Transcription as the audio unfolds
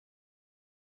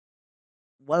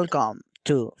Welcome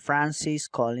to Francis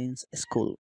Collins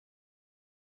School.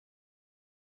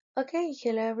 Okay,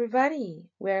 hello everybody.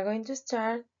 We are going to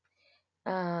start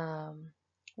um,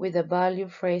 with the value,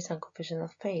 phrase, and confession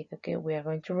of faith. Okay, we are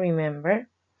going to remember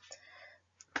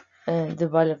the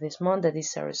value of this month, that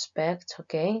is a respect.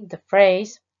 Okay, the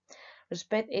phrase,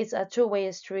 respect is a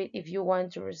two-way street. If you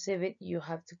want to receive it, you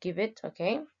have to give it.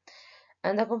 Okay,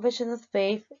 and the confession of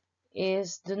faith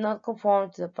is do not conform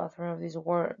to the pattern of this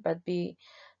world, but be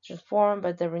transformed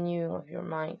by the renewing of your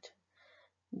mind.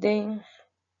 Then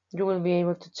you will be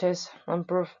able to test and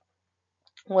prove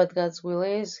what God's will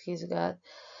is. His God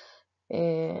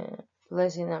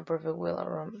blessing and perfect will of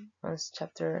Romans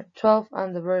chapter 12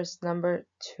 and the verse number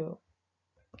 2.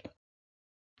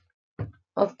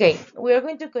 Okay, we are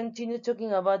going to continue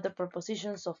talking about the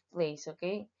prepositions of place,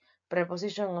 okay?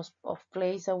 Prepositions of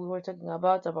place that we were talking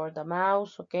about the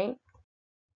mouse, okay?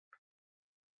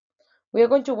 We are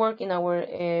going to work in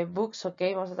our books,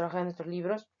 okay? Vamos a trabajar en nuestros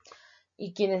libros.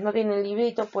 Y quienes no tienen el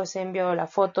librito, pues he enviado la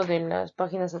foto de las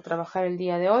páginas a trabajar el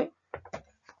día de hoy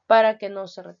para que no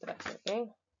se retrase, ok?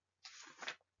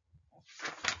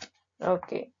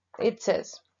 Okay, it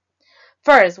says,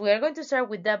 first, we are going to start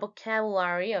with the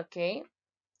vocabulary, okay?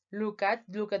 Look at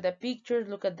the pictures,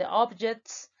 look at the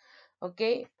objects,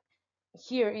 okay?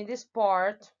 Here in this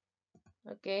part,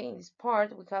 okay, in this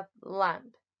part we have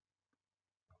lamp.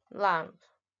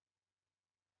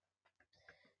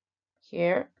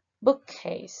 Here,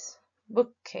 bookcase.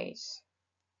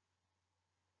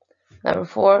 Number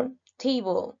 4,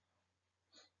 table.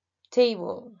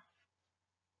 Table.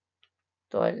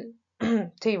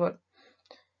 Table.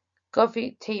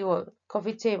 Coffee table.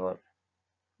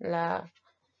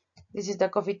 This is the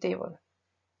coffee table.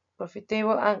 Coffee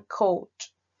table and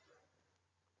coach.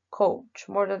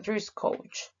 More than 3 is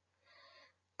coach.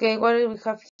 Okay, what do we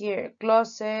have here?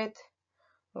 Closet,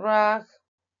 rug,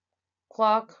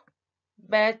 clock,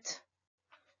 bed.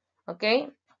 Okay,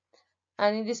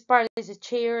 and in this part is a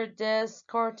chair, desk,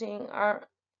 curtain,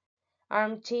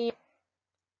 armchair,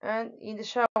 and in the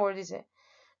shower is a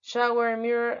shower,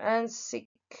 mirror, and sink.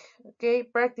 Okay,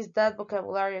 practice that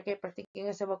vocabulary. Okay, practiquen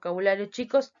ese vocabulario,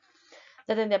 chicos.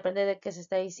 Traten de aprender de qué se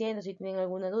está diciendo. Si tienen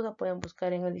alguna duda, pueden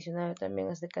buscar en el diccionario también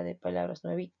acerca de palabras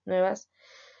nuevas.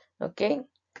 Ok,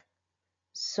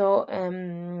 so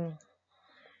he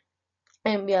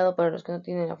enviado para los que no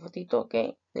tienen la fotito, ok,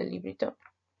 del librito,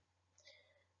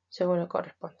 según le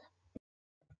corresponda.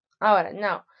 Ahora,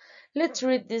 now, let's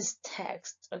read this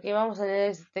text. Ok, vamos a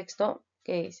leer este texto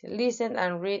que dice, listen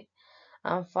and read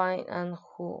and find and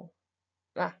who.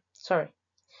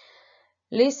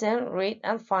 Listen, read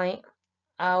and find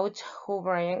out who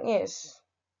Brian is.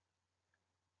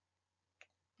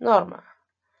 Norma.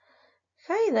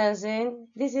 Hi, Dancing.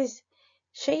 This is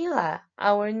Sheila,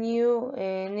 our new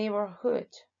neighbor.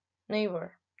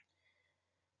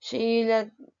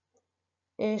 Sheila,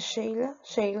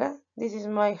 this is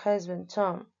my husband,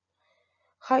 Tom.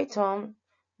 Hi, Tom.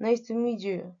 Nice to meet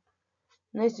you.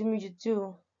 Nice to meet you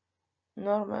too.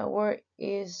 Norma, where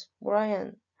is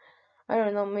Brian? I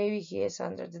don't know, maybe he is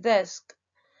under the desk.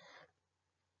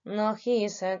 No, he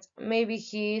isn't. Maybe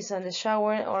he is in the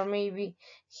shower, or maybe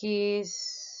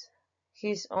he's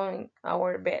on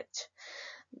our bed.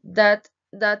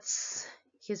 That's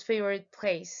his favorite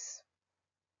place.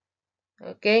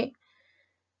 Okay.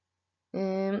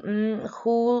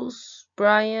 Who's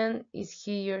Brian? Is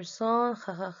he your son?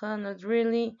 Ha ha ha, not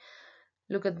really.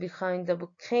 Look at behind the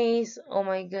bookcase. Oh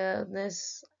my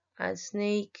goodness, a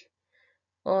snake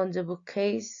on the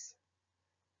bookcase.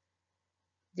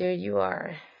 There you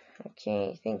are.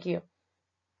 Okay, thank you.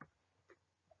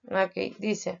 Ok,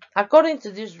 dice, according to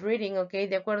this reading, ok,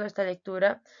 de acuerdo a esta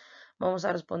lectura, vamos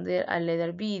a responder al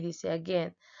letter B, dice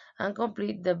again, and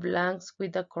complete the blanks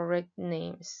with the correct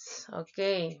names.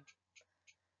 Ok.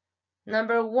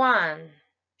 Number 1.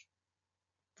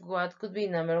 What could be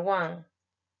number 1?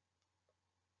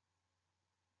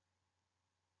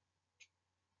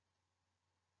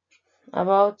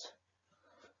 About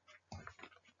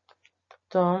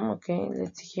Tom, okay,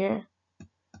 let's see here.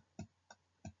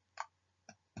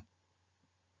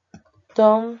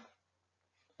 Tom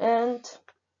and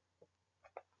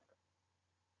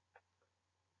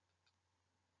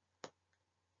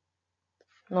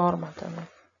Norma también.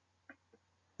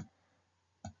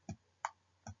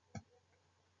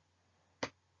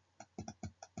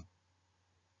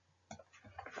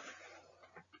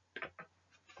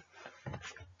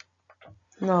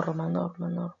 Norma.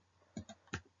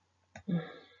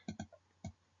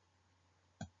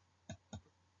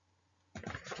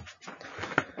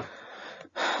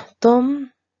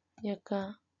 Tom y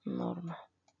acá Norma.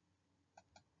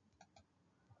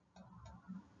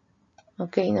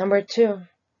 Okay, number 2.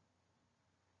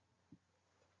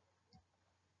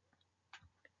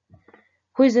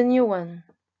 Who is the new one?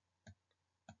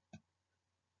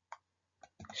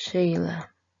 Sheila.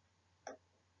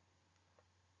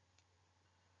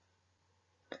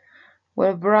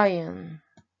 Well, Brian.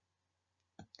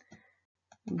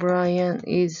 Brian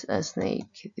is a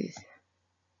snake.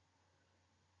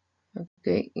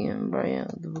 Okay, and Brian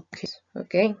the bookcase.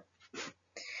 Okay.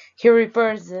 He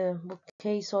repairs the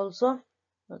bookcase also.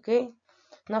 Okay.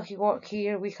 Now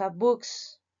here we have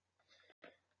books.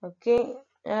 Okay,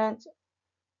 and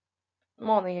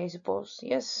money, I suppose.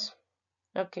 Yes.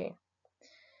 Okay.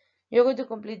 You're going to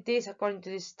complete this according to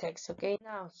this text. Okay.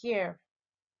 Now here,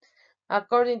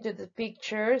 according to the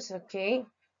pictures. Okay.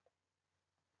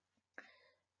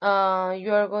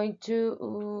 You are going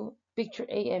to picture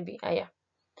A and B. Yeah.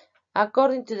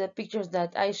 According to the pictures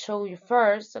that I show you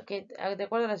first, okay, de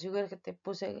acuerdo a las figuras que te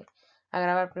puse a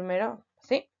grabar primero,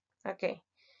 ¿sí? Ok.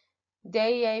 De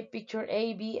ahí hay picture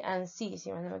A, B, and C,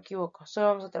 si no me equivoco. Solo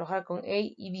vamos a trabajar con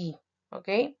A y B,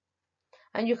 ok?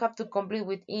 And you have to complete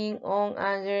with in, on,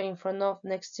 under, in front of,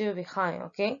 next to, behind,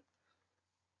 ok?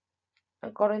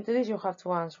 According to this, you have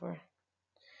to answer.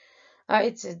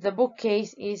 It says the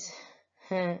bookcase is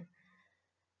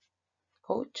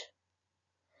coach.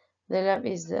 The lamp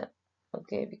is the,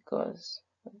 ok, because,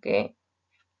 ok.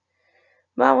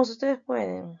 Vamos, ustedes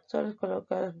pueden. Solo es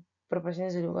colocar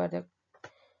proporciones del lugar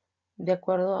de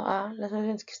acuerdo a las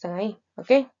opciones que están ahí.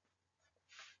 ¿Ok?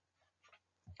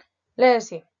 Let's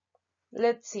see.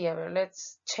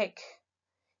 Let's check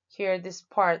here this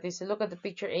part. This look at the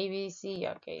picture A, B, C.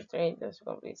 Okay, train this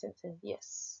complete sentence.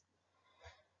 Yes.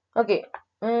 Okay.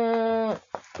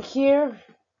 Here,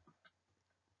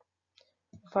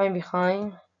 find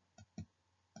behind.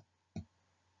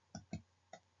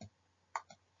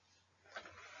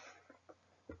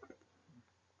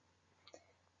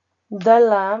 The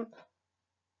lamp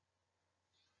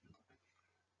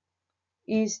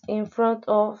is in front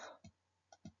of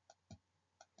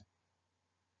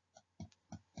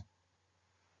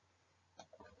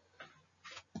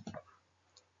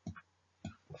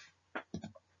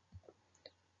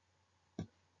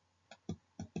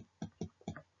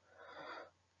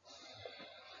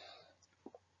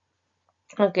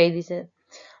okay, this is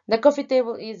the coffee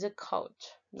table is the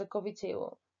couch. The coffee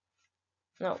table.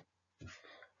 No.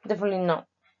 Definitely no.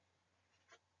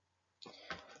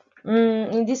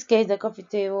 In this case, the coffee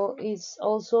table is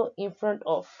also in front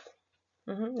of.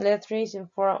 Letter 3 is in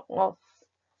front of.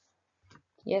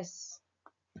 Yes.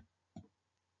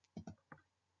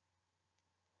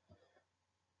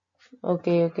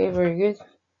 Okay, very good.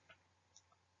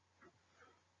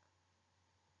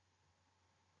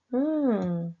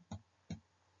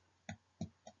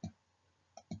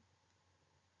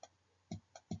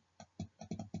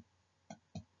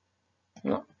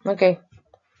 No. Okay.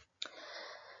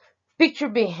 Picture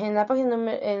B. En la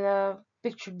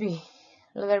picture B.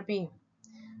 Letter B.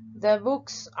 The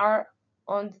books are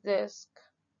on the desk.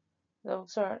 The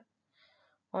books are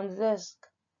on the desk.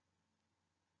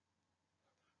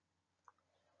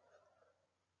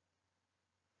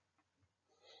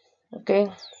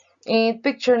 Okay. In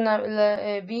picture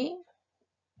B,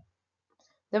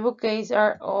 the bookcases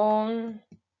are on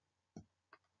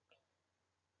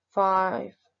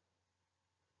 5.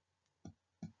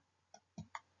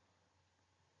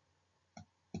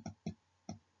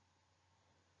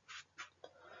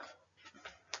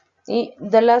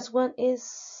 The last one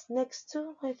is next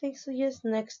to, I think so, yes,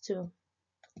 next to.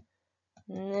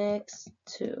 Next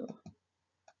to.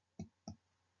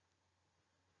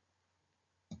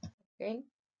 Okay.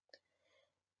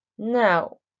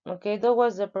 Now, okay, that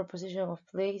was the preposition of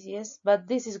place, yes, but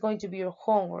this is going to be your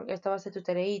homework. Esta va a ser tu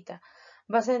tareita.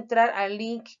 Vas a entrar al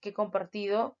link que he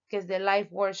compartido, que es de Live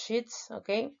Worksheets, ok.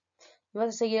 Y vas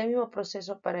a seguir el mismo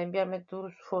proceso para enviarme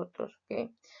tus fotos,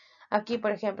 ok. Aquí,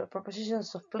 por ejemplo,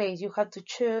 prepositions of place, you have to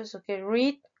choose, ok,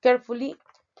 read carefully,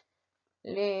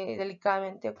 lee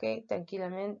delicadamente, ok,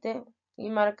 tranquilamente, y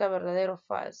marca verdadero o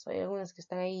falso. Hay algunas que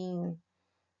están ahí,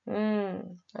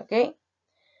 ok.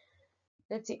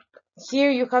 Let's see.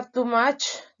 Here you have to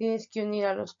match. Tienes que unir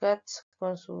a los cats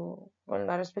con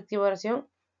la respectiva oración,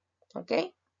 ok,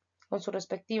 con su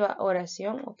respectiva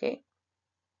oración, ok.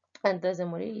 Antes de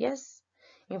morir, yes.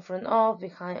 In front of,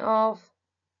 behind of,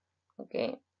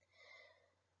 ok.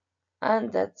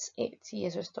 And that's it. Y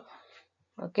eso es todo.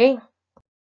 Okay.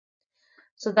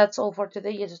 So that's all for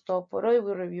today. Y eso es todo por hoy.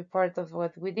 We review part of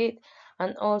what we did,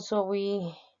 and also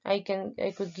I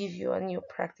could give you a new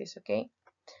practice. Okay.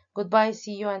 Goodbye.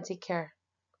 See you and take care.